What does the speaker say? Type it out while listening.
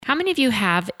How many of you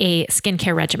have a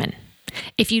skincare regimen?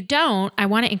 If you don't, I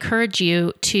want to encourage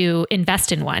you to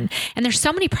invest in one. And there's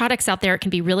so many products out there, it can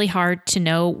be really hard to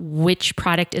know which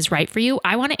product is right for you.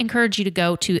 I want to encourage you to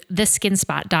go to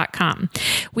theskinspot.com.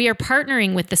 We are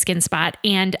partnering with The Skin Spot,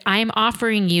 and I'm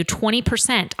offering you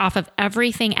 20% off of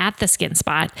everything at The Skin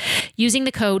Spot using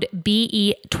the code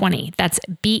BE20. That's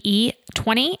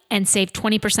BE20 and save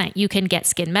 20%. You can get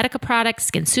Skin Medica products,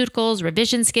 SkinCeuticals,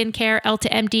 Revision Skincare, Elta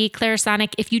MD,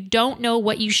 Clarisonic. If you don't know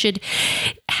what you should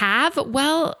have,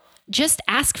 well, just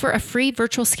ask for a free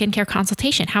virtual skincare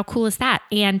consultation. How cool is that?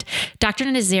 And Dr.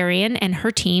 Nazarian and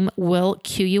her team will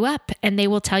queue you up and they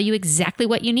will tell you exactly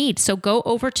what you need. So go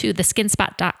over to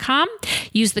theskinspot.com,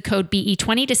 use the code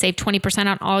BE20 to save 20%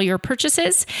 on all your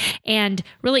purchases and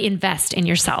really invest in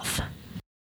yourself.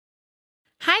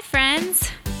 Hi,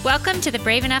 friends. Welcome to the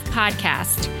Brave Enough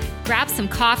podcast. Grab some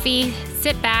coffee,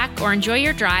 sit back, or enjoy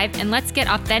your drive, and let's get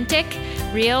authentic,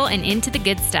 real, and into the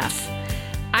good stuff.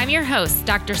 I'm your host,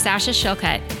 Dr. Sasha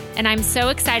Shillcutt, and I'm so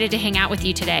excited to hang out with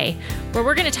you today, where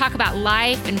we're going to talk about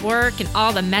life and work and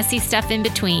all the messy stuff in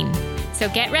between. So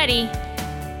get ready.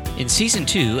 In Season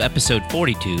 2, Episode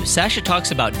 42, Sasha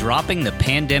talks about dropping the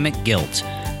pandemic guilt.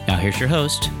 Now here's your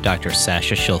host, Dr.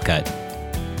 Sasha Shillcutt.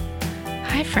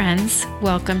 Hi, friends.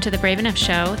 Welcome to the Brave Enough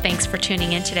Show. Thanks for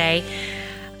tuning in today.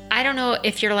 I don't know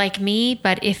if you're like me,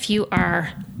 but if you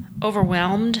are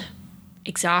overwhelmed,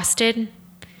 exhausted,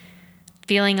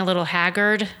 feeling a little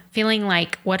haggard, feeling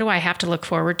like, what do I have to look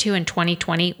forward to in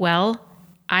 2020? Well,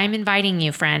 I'm inviting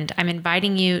you, friend. I'm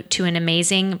inviting you to an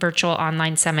amazing virtual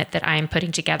online summit that I am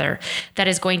putting together that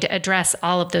is going to address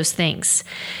all of those things.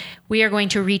 We are going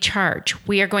to recharge.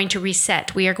 We are going to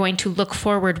reset. We are going to look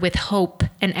forward with hope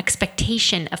and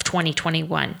expectation of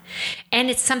 2021. And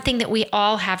it's something that we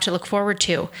all have to look forward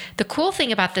to. The cool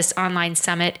thing about this online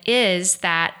summit is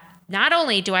that not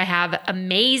only do I have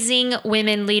amazing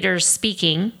women leaders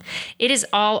speaking, it is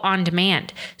all on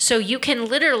demand. So you can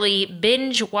literally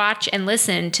binge watch and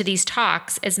listen to these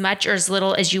talks as much or as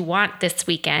little as you want this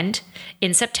weekend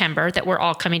in September that we're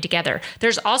all coming together.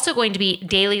 There's also going to be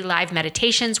daily live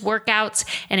meditations, workouts,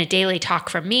 and a daily talk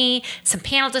from me, some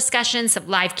panel discussions, some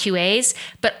live QAs,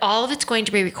 but all of it's going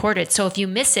to be recorded. So if you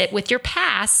miss it with your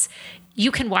pass,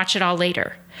 you can watch it all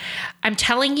later. I'm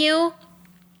telling you,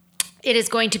 it is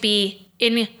going to be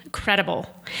incredible.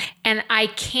 And I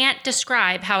can't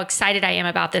describe how excited I am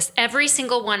about this. Every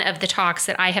single one of the talks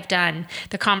that I have done,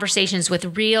 the conversations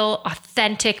with real,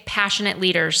 authentic, passionate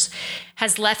leaders,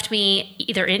 has left me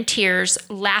either in tears,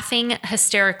 laughing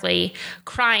hysterically,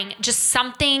 crying, just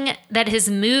something that has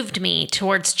moved me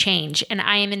towards change. And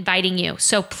I am inviting you.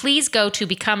 So please go to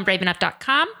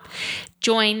becomebraveenough.com,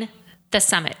 join the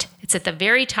summit. It's at the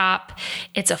very top.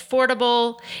 It's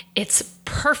affordable. It's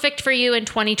perfect for you in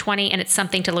 2020, and it's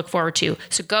something to look forward to.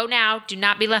 So go now. Do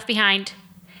not be left behind.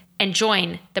 And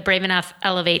join the Brave Enough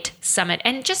Elevate Summit.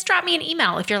 And just drop me an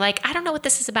email. If you're like, I don't know what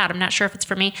this is about, I'm not sure if it's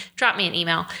for me, drop me an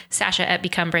email,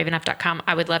 sasha@becomebraveenough.com.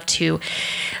 I would love to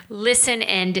listen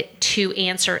and to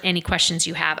answer any questions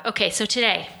you have. Okay, so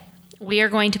today we are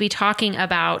going to be talking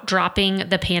about dropping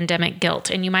the pandemic guilt.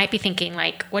 And you might be thinking,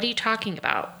 like, what are you talking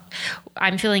about?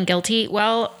 I'm feeling guilty.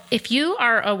 Well, if you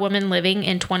are a woman living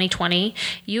in 2020,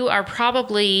 you are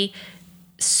probably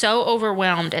so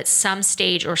overwhelmed at some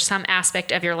stage or some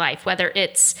aspect of your life, whether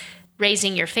it's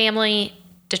raising your family,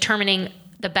 determining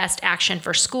the best action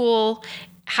for school,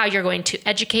 how you're going to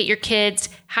educate your kids,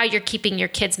 how you're keeping your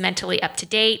kids mentally up to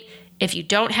date. If you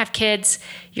don't have kids,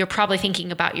 you're probably thinking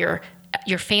about your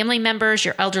family members,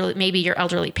 your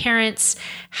elderly parents.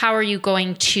 How are you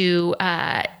going to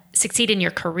succeed in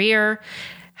your career?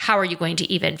 How are you going to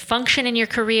even function in your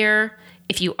career?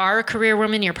 If you are a career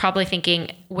woman, you're probably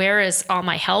thinking, where is all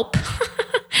my help?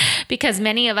 Because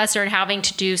many of us are having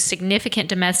to do significant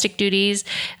domestic duties,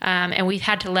 and we've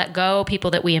had to let go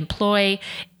people that we employ.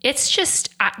 It's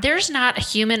just, there's not a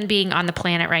human being on the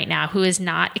planet right now who is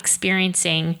not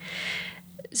experiencing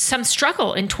some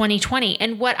struggle in 2020.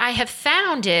 And what I have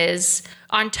found is,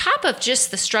 on top of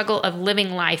just the struggle of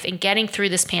living life and getting through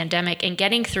this pandemic and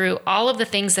getting through all of the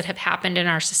things that have happened in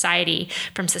our society,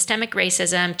 from systemic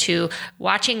racism to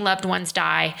watching loved ones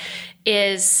die,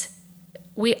 is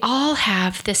we all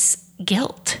have this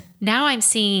guilt. Now I'm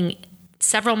seeing,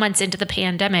 several months into the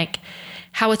pandemic,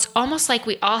 how it's almost like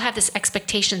we all have this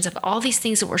expectations of all these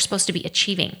things that we're supposed to be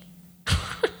achieving.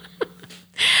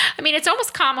 I mean, it's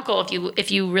almost comical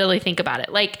if you really think about it.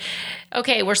 Like,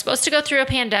 okay, we're supposed to go through a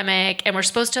pandemic and we're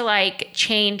supposed to like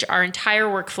change our entire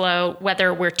workflow,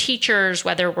 whether we're teachers,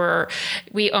 whether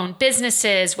we own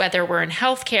businesses, whether we're in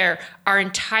healthcare, our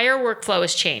entire workflow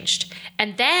has changed.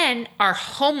 And then our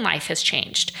home life has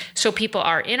changed. So people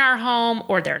are in our home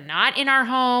or they're not in our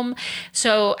home.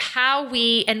 So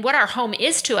and what our home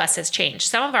is to us has changed.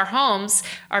 Some of our homes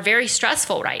are very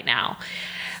stressful right now.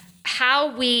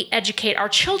 How we educate our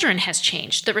children has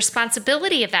changed. The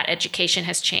responsibility of that education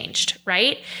has changed,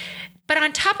 right? But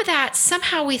on top of that,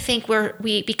 somehow we think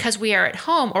because we are at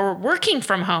home or we're working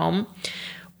from home,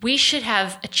 we should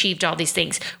have achieved all these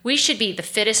things. We should be the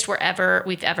fittest we've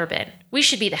ever been. We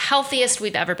should be the healthiest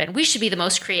we've ever been. We should be the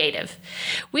most creative.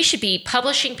 We should be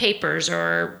publishing papers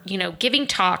or, giving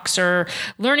talks or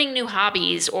learning new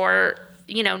hobbies or,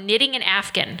 knitting an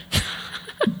Afghan.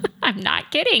 I'm not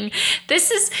kidding.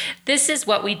 This is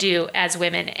what we do as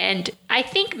women. And I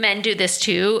think men do this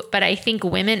too, but I think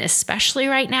women, especially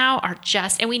right now,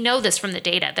 and we know this from the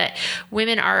data, that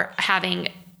women are having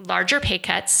larger pay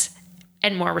cuts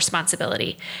and more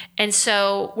responsibility. And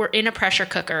so we're in a pressure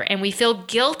cooker and we feel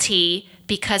guilty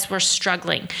because we're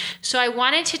struggling. So I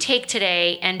wanted to take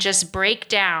today and just break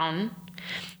down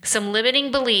some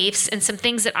limiting beliefs and some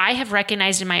things that I have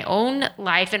recognized in my own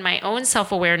life and my own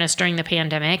self-awareness during the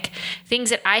pandemic,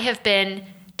 things that I have been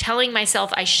telling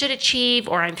myself I should achieve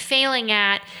or I'm failing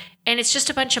at, and it's just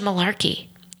a bunch of malarkey.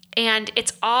 And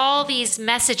it's all these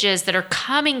messages that are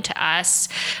coming to us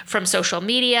from social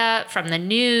media, from the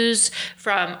news,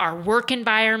 from our work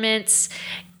environments,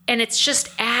 and it's just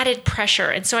added pressure.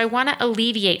 And so I want to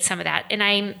alleviate some of that. And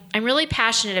I'm really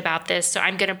passionate about this, so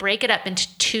I'm going to break it up into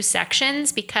 2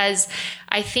 sections because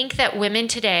I think that women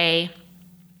today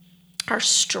are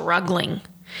struggling.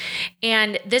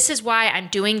 And this is why I'm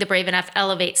doing the Brave Enough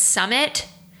Elevate Summit.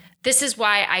 This is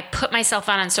why I put myself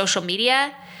on social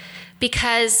media,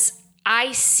 because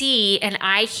I see and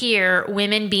I hear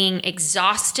women being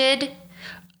exhausted,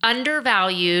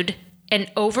 undervalued,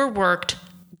 and overworked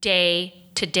day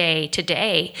to day to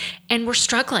day. And we're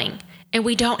struggling and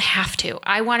we don't have to.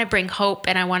 I want to bring hope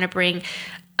and I want to bring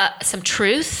some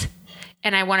truth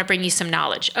and I want to bring you some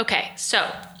knowledge. Okay,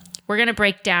 so we're going to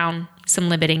break down some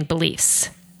limiting beliefs.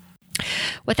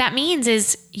 What that means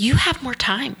is you have more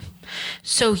time.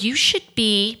 So you should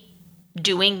be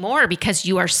doing more because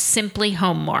you are simply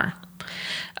home more.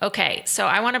 Okay, so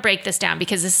I want to break this down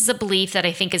because this is a belief that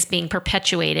I think is being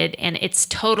perpetuated and it's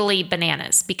totally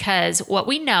bananas, because what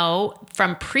we know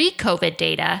from pre-COVID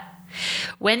data,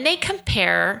 when they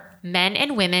compare men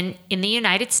and women in the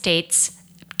United States,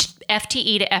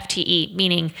 FTE to FTE,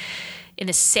 meaning in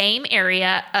the same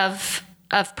area of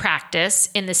practice,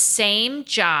 in the same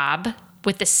job,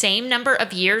 with the same number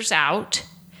of years out,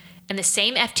 and the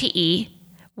same FTE,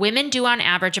 women do on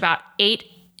average about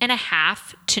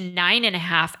 8.5 to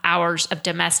 9.5 hours of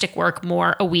domestic work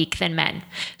more a week than men.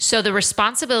 So the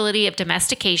responsibility of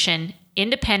domestication,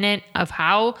 independent of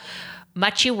how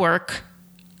much you work,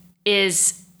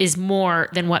 is more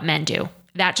than what men do.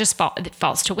 That just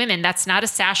falls to women. That's not a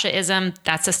Sasha-ism.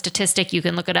 That's a statistic. You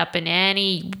can look it up in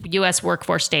any U.S.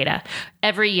 workforce data.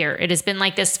 Every year. It has been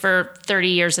like this for 30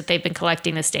 years that they've been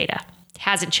collecting this data. It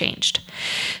hasn't changed.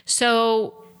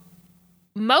 So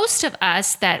most of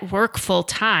us that work full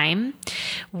time,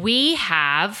 we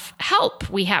have help.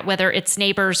 We have, whether it's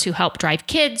neighbors who help drive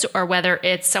kids, or whether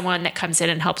it's someone that comes in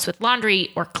and helps with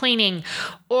laundry or cleaning,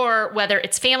 or whether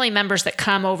it's family members that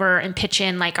come over and pitch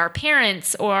in, like our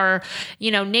parents, or,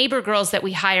 neighbor girls that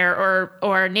we hire,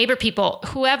 or neighbor people,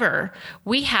 whoever.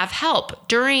 We have help.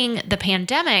 During the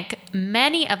pandemic,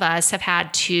 many of us have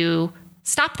had to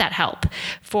stop that help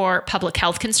for public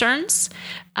health concerns.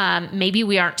 Maybe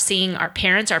we aren't seeing our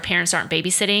parents aren't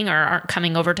babysitting or aren't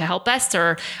coming over to help us,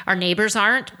 or our neighbors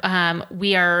aren't.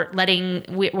 We're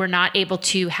not able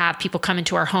to have people come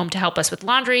into our home to help us with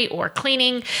laundry or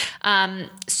cleaning.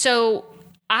 So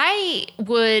I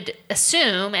would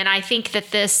assume, and I think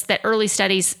that early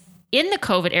studies in the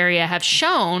COVID area have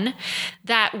shown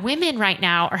that women right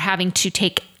now are having to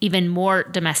take even more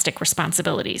domestic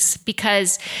responsibilities,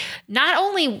 because not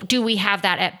only do we have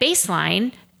that at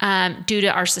baseline due to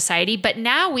our society, but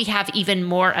now we have even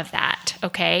more of that,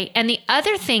 okay? And the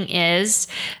other thing is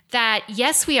that,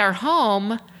 yes, we are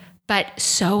home, but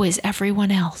so is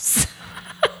everyone else.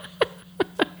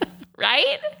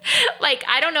 Right? Like,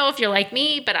 I don't know if you're like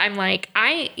me, but I'm like,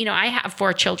 I have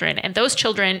 4 children, and those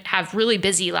children have really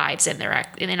busy lives in their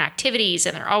activities,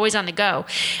 and they're always on the go.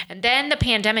 And then the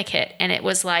pandemic hit, and it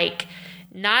was like,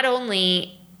 not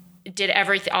only did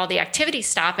everything, all the activities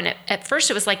stop. And at first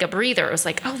it was like a breather. It was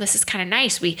like, oh, this is kind of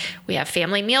nice. We have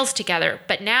family meals together.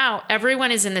 But now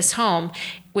everyone is in this home,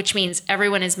 which means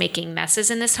everyone is making messes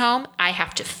in this home. I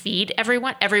have to feed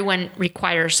everyone. Everyone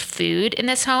requires food in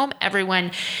this home.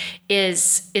 Everyone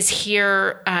is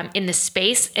here in this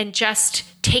space and just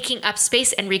taking up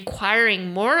space and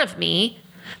requiring more of me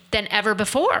than ever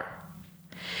before.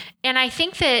 And I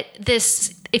think that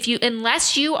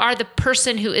unless you are the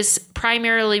person who is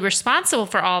primarily responsible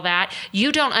for all that,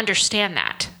 you don't understand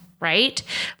that, right?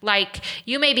 Like,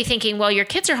 you may be thinking, well, your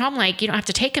kids are home, like, you don't have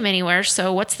to take them anywhere,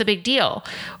 so what's the big deal?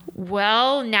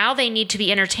 Well, now they need to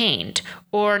be entertained,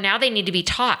 or now they need to be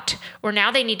taught, or now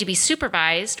they need to be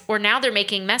supervised, or now they're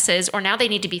making messes, or now they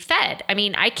need to be fed. I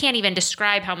mean, I can't even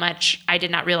describe how much I did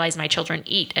not realize my children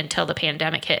eat until the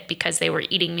pandemic hit, because they were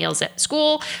eating meals at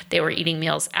school, they were eating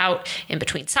meals out in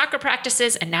between soccer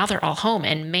practices, and now they're all home.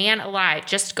 And man alive,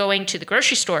 just going to the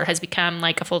grocery store has become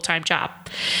like a full-time job.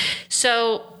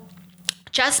 So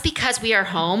just because we are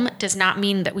home does not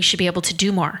mean that we should be able to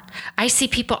do more. I see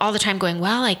people all the time going,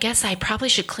 well, I guess I probably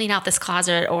should clean out this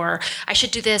closet, or I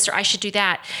should do this, or I should do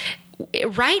that.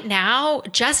 Right now,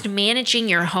 just managing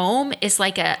your home is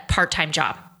like a part-time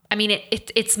job. I mean,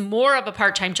 it's more of a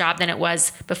part-time job than it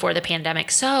was before the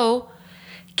pandemic. So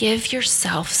give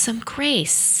yourself some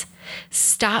grace.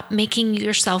 Stop making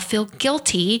yourself feel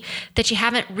guilty that you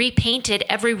haven't repainted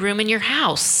every room in your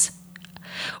house,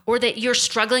 or that you're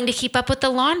struggling to keep up with the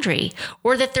laundry,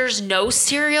 or that there's no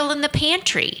cereal in the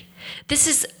pantry. This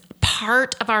is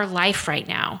part of our life right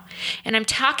now. And I'm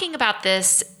talking about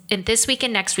this in this week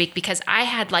and next week because I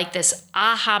had like this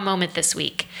aha moment this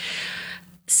week.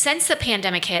 Since the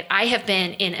pandemic hit, I have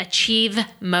been in achieve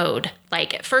mode.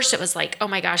 Like, at first it was like, oh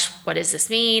my gosh, what does this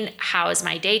mean? How has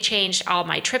my day changed? All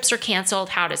my trips are canceled.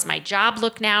 How does my job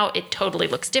look now? It totally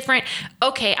looks different.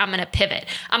 Okay, I'm going to pivot.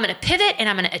 I'm going to pivot and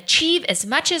I'm going to achieve as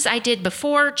much as I did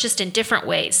before, just in different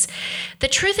ways. The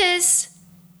truth is,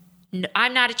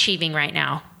 I'm not achieving right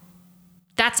now.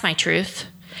 That's my truth.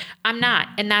 I'm not,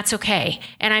 and that's okay.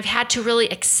 And I've had to really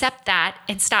accept that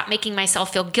and stop making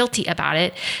myself feel guilty about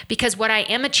it, because what I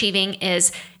am achieving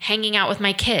is hanging out with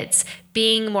my kids,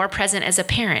 being more present as a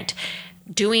parent,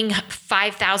 doing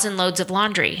 5,000 loads of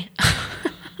laundry.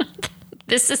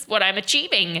 This is what I'm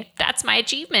achieving. That's my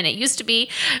achievement. It used to be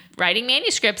writing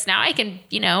manuscripts. Now I can,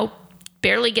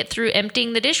 barely get through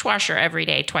emptying the dishwasher every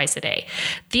day, twice a day.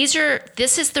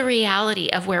 This is the reality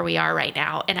of where we are right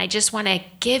now. And I just want to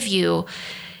give you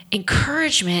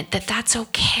encouragement that that's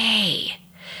okay.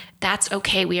 That's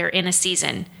okay. We are in a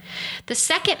season. The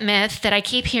second myth that I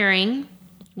keep hearing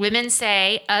women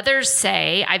say, others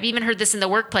say, I've even heard this in the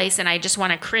workplace and I just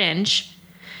want to cringe.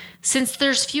 Since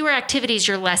there's fewer activities,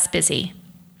 you're less busy.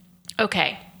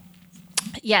 Okay.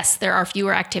 Yes, there are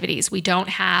fewer activities. We don't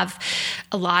have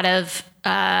a lot of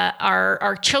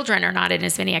our children are not in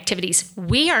as many activities.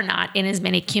 We are not in as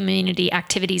many community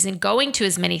activities and going to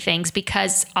as many things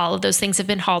because all of those things have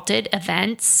been halted.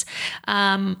 Events,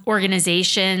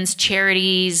 organizations,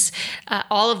 charities,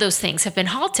 all of those things have been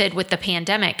halted with the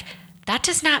pandemic. That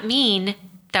does not mean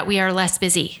that we are less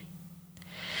busy.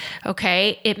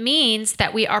 Okay, it means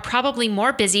that we are probably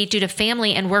more busy due to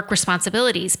family and work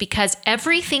responsibilities because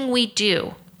everything we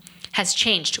do has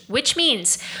changed, which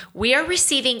means we are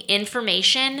receiving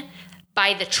information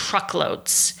by the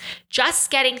truckloads.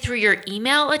 Just getting through your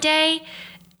email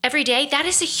every day, that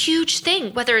is a huge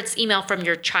thing, whether it's email from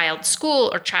your child's school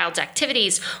or child's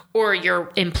activities or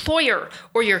your employer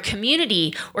or your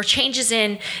community or changes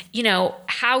in,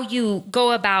 how you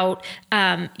go about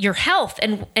your health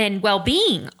and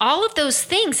well-being. All of those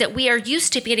things that we are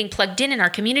used to getting plugged in our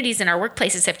communities and our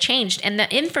workplaces have changed. And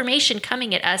the information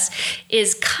coming at us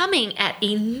is coming at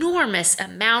enormous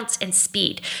amounts and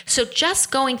speed. So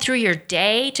just going through your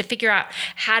day to figure out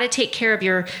how to take care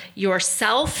of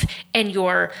yourself and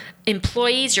your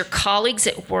employees, your colleagues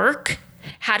at work,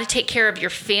 how to take care of your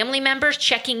family members,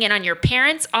 checking in on your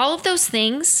parents, all of those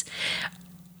things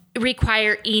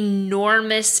require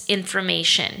enormous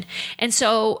information. And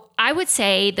so I would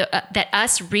say that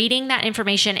us reading that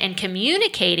information and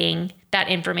communicating that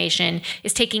information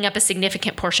is taking up a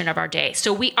significant portion of our day.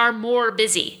 So we are more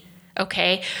busy,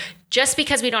 okay? Just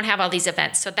because we don't have all these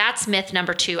events. So that's myth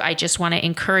number 2. I just want to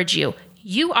encourage you.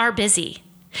 You are busy.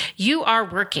 You are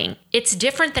working. It's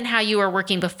different than how you were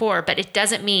working before, but it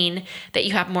doesn't mean that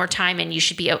you have more time and you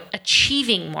should be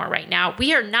achieving more right now.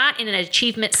 We are not in an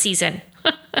achievement season,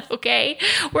 okay?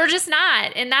 We're just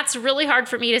not. And that's really hard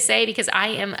for me to say because I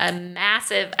am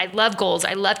I love goals.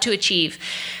 I love to achieve.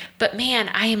 But man,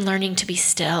 I am learning to be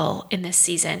still in this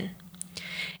season.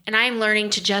 And I'm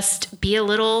learning to just be a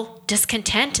little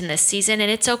discontent in this season, and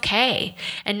it's okay,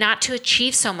 and not to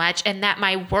achieve so much, and that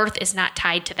my worth is not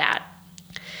tied to that.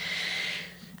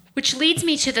 Which leads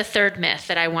me to the third myth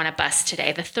that I want to bust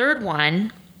today. The third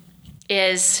one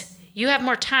is you have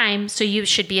more time, so you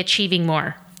should be achieving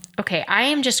more. Okay, I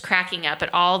am just cracking up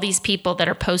at all these people that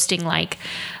are posting like,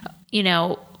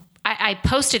 I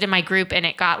posted in my group and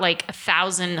it got like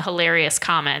 1,000 hilarious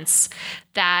comments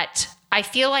that I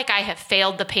feel like I have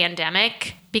failed the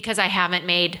pandemic because I haven't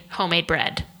made homemade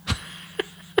bread.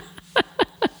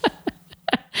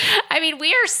 I mean,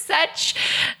 we are such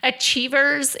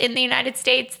achievers in the United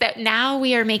States that now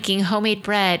we are making homemade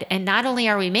bread. And not only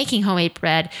are we making homemade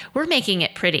bread, we're making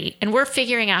it pretty. And we're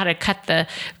figuring out how to cut the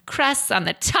crusts on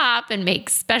the top and make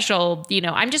special,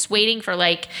 I'm just waiting for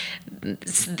like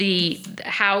the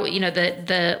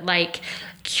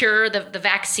cure, the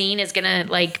vaccine is going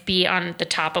to like be on the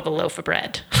top of a loaf of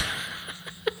bread.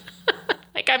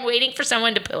 Like I'm waiting for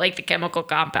someone to put like the chemical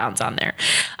compounds on there.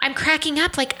 I'm cracking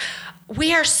up. Like,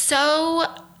 we are so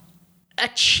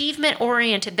achievement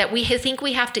oriented that we think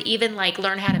we have to even like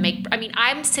learn how to make. I mean,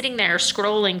 I'm sitting there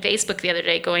scrolling Facebook the other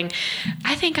day going,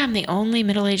 I think I'm the only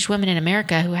middle-aged woman in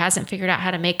America who hasn't figured out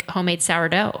how to make homemade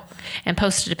sourdough and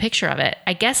posted a picture of it.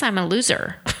 I guess I'm a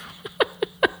loser.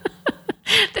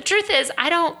 The truth is, I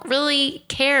don't really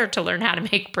care to learn how to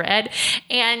make bread.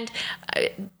 And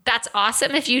that's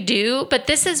awesome if you do. But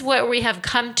this is what we have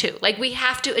come to. Like, we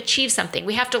have to achieve something.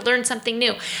 We have to learn something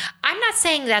new. I'm not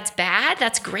saying that's bad.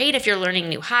 That's great if you're learning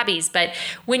new hobbies. But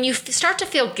when you start to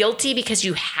feel guilty because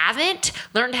you haven't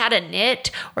learned how to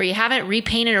knit, or you haven't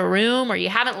repainted a room, or you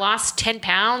haven't lost 10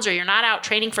 pounds, or you're not out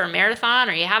training for a marathon,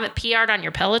 or you haven't PR'd on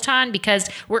your Peloton because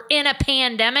we're in a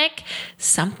pandemic,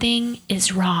 something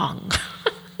is wrong.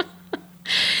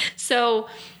 So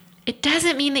it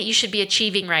doesn't mean that you should be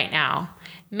achieving right now.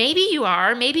 Maybe you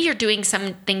are. Maybe you're doing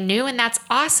something new, and that's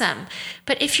awesome.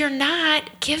 But if you're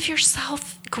not, give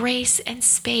yourself grace and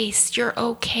space. You're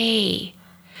okay.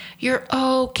 You're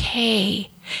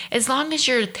okay. As long as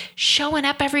you're showing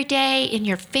up every day in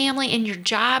your family, in your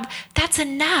job, that's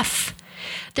enough.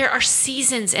 There are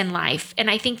seasons in life, and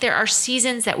I think there are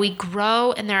seasons that we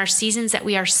grow, and there are seasons that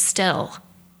we are still.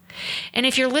 And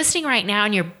if you're listening right now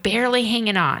and you're barely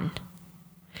hanging on,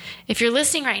 if you're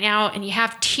listening right now and you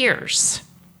have tears,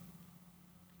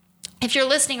 if you're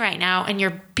listening right now and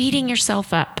you're beating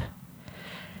yourself up,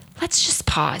 let's just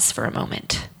pause for a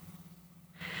moment.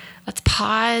 Let's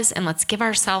pause and let's give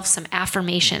ourselves some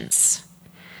affirmations.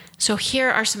 So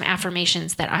here are some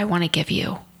affirmations that I want to give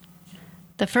you.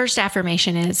 The first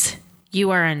affirmation is, you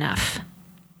are enough.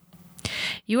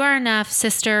 You are enough,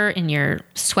 sister, in your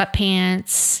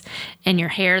sweatpants, and your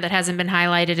hair that hasn't been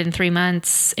highlighted in 3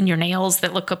 months, and your nails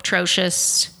that look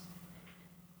atrocious.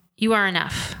 You are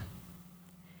enough.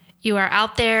 You are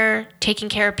out there taking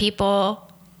care of people,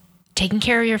 taking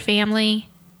care of your family,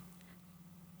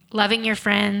 loving your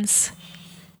friends,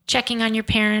 checking on your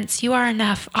parents. You are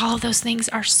enough. All of those things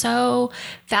are so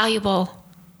valuable.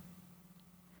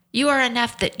 You are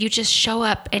enough that you just show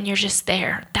up and you're just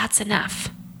there. That's enough.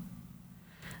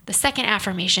 The second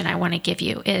affirmation I want to give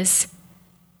you is,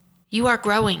 you are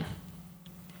growing.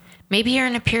 Maybe you're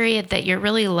in a period that you're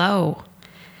really low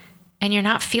and you're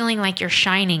not feeling like you're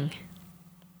shining.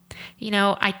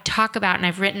 I talk about, and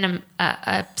I've written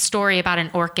a story about an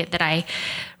orchid that I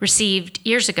received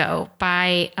years ago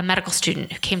by a medical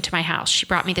student who came to my house. She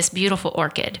brought me this beautiful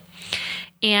orchid.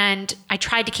 And I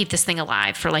tried to keep this thing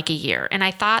alive for like a year. And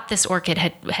I thought this orchid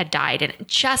had died. And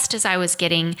just as I was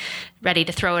getting ready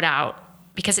to throw it out,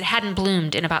 because it hadn't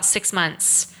bloomed in about 6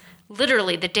 months,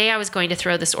 literally the day I was going to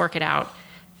throw this orchid out,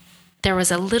 there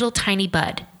was a little tiny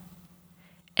bud.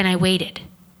 And I waited.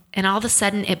 And all of a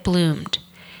sudden it bloomed.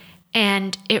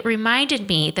 And it reminded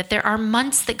me that there are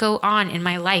months that go on in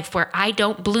my life where I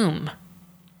don't bloom,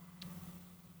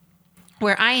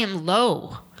 where I am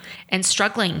low and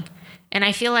struggling. And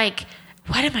I feel like,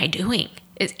 what am I doing?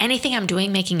 Is anything I'm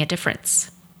doing making a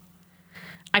difference?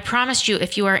 I promise you,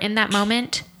 if you are in that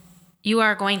moment, you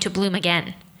are going to bloom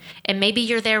again. And maybe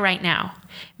you're there right now.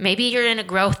 Maybe you're in a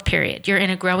growth period. You're in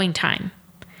a growing time.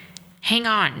 Hang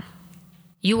on.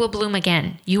 You will bloom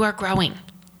again. You are growing.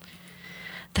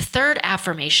 The third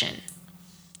affirmation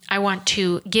I want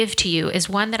to give to you is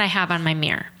one that I have on my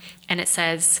mirror. And it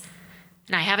says,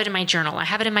 and I have it in my journal, I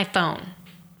have it in my phone,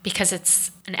 because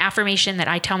it's an affirmation that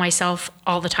I tell myself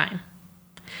all the time.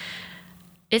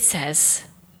 It says,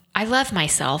 I love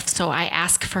myself, so I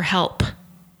ask for help.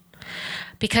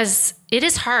 Because it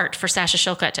is hard for Sasha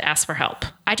Shillcutt to ask for help.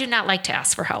 I do not like to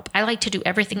ask for help. I like to do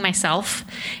everything myself.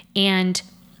 And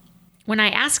when I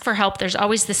ask for help, there's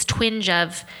always this twinge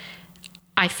of,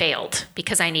 I failed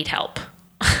because I need help.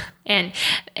 and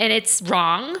it's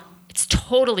wrong. It's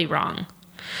totally wrong.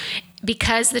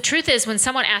 Because the truth is, when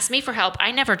someone asks me for help,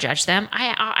 I never judge them.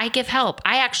 I give help.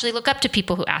 I actually look up to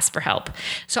people who ask for help.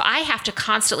 So I have to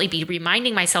constantly be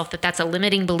reminding myself that that's a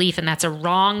limiting belief and that's a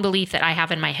wrong belief that I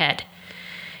have in my head.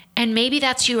 And maybe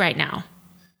that's you right now.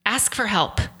 Ask for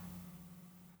help.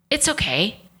 It's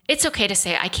okay. It's okay to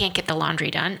say, I can't get the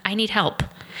laundry done. I need help.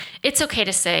 It's okay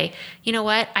to say, you know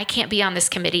what? I can't be on this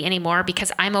committee anymore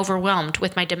because I'm overwhelmed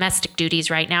with my domestic duties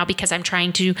right now because I'm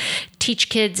trying to teach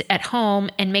kids at home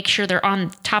and make sure they're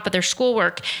on top of their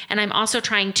schoolwork. And I'm also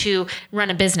trying to run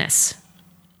a business.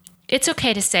 It's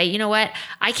okay to say, you know what?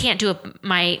 I can't do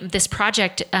this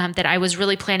project that I was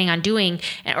really planning on doing,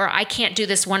 or I can't do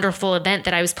this wonderful event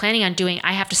that I was planning on doing.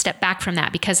 I have to step back from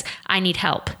that because I need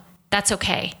help. That's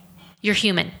okay. You're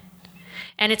human.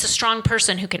 And it's a strong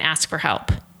person who can ask for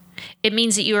help. It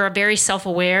means that you are very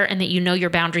self-aware and that you know your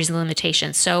boundaries and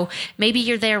limitations. So maybe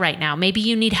you're there right now. Maybe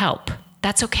you need help.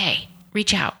 That's okay.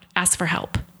 Reach out. Ask for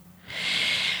help.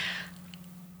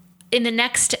 In the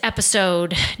next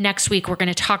episode, next week, we're going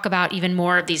to talk about even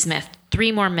more of these myths,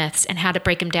 3 more myths and how to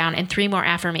break them down, and 3 more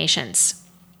affirmations.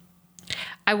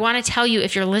 I want to tell you,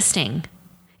 if you're listening,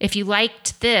 if you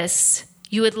liked this,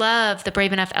 you would love the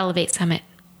Brave Enough Elevate Summit.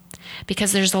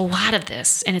 Because there's a lot of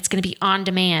this, and it's going to be on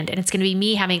demand, and it's going to be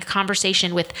me having a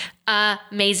conversation with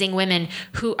amazing women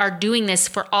who are doing this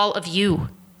for all of you.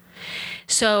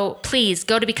 So please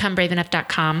go to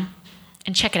becomebraveenough.com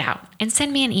and check it out, and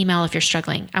send me an email if you're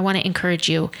struggling. I want to encourage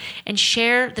you, and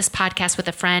share this podcast with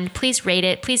a friend. Please rate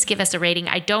it. Please give us a rating.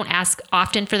 I don't ask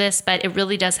often for this, but it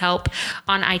really does help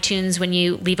on iTunes when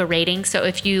you leave a rating. So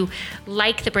if you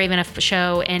like the Brave Enough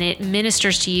show and it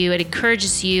ministers to you, it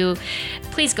encourages you,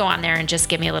 please go on there and just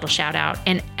give me a little shout out.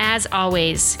 And as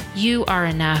always, you are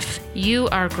enough. You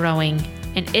are growing,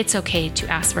 and it's okay to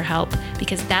ask for help,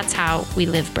 because that's how we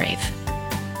live brave.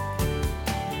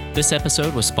 This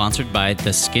episode was sponsored by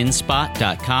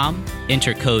theskinspot.com.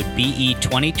 Enter code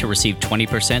BE20 to receive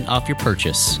 20% off your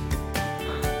purchase.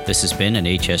 This has been an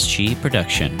HSG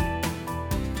production.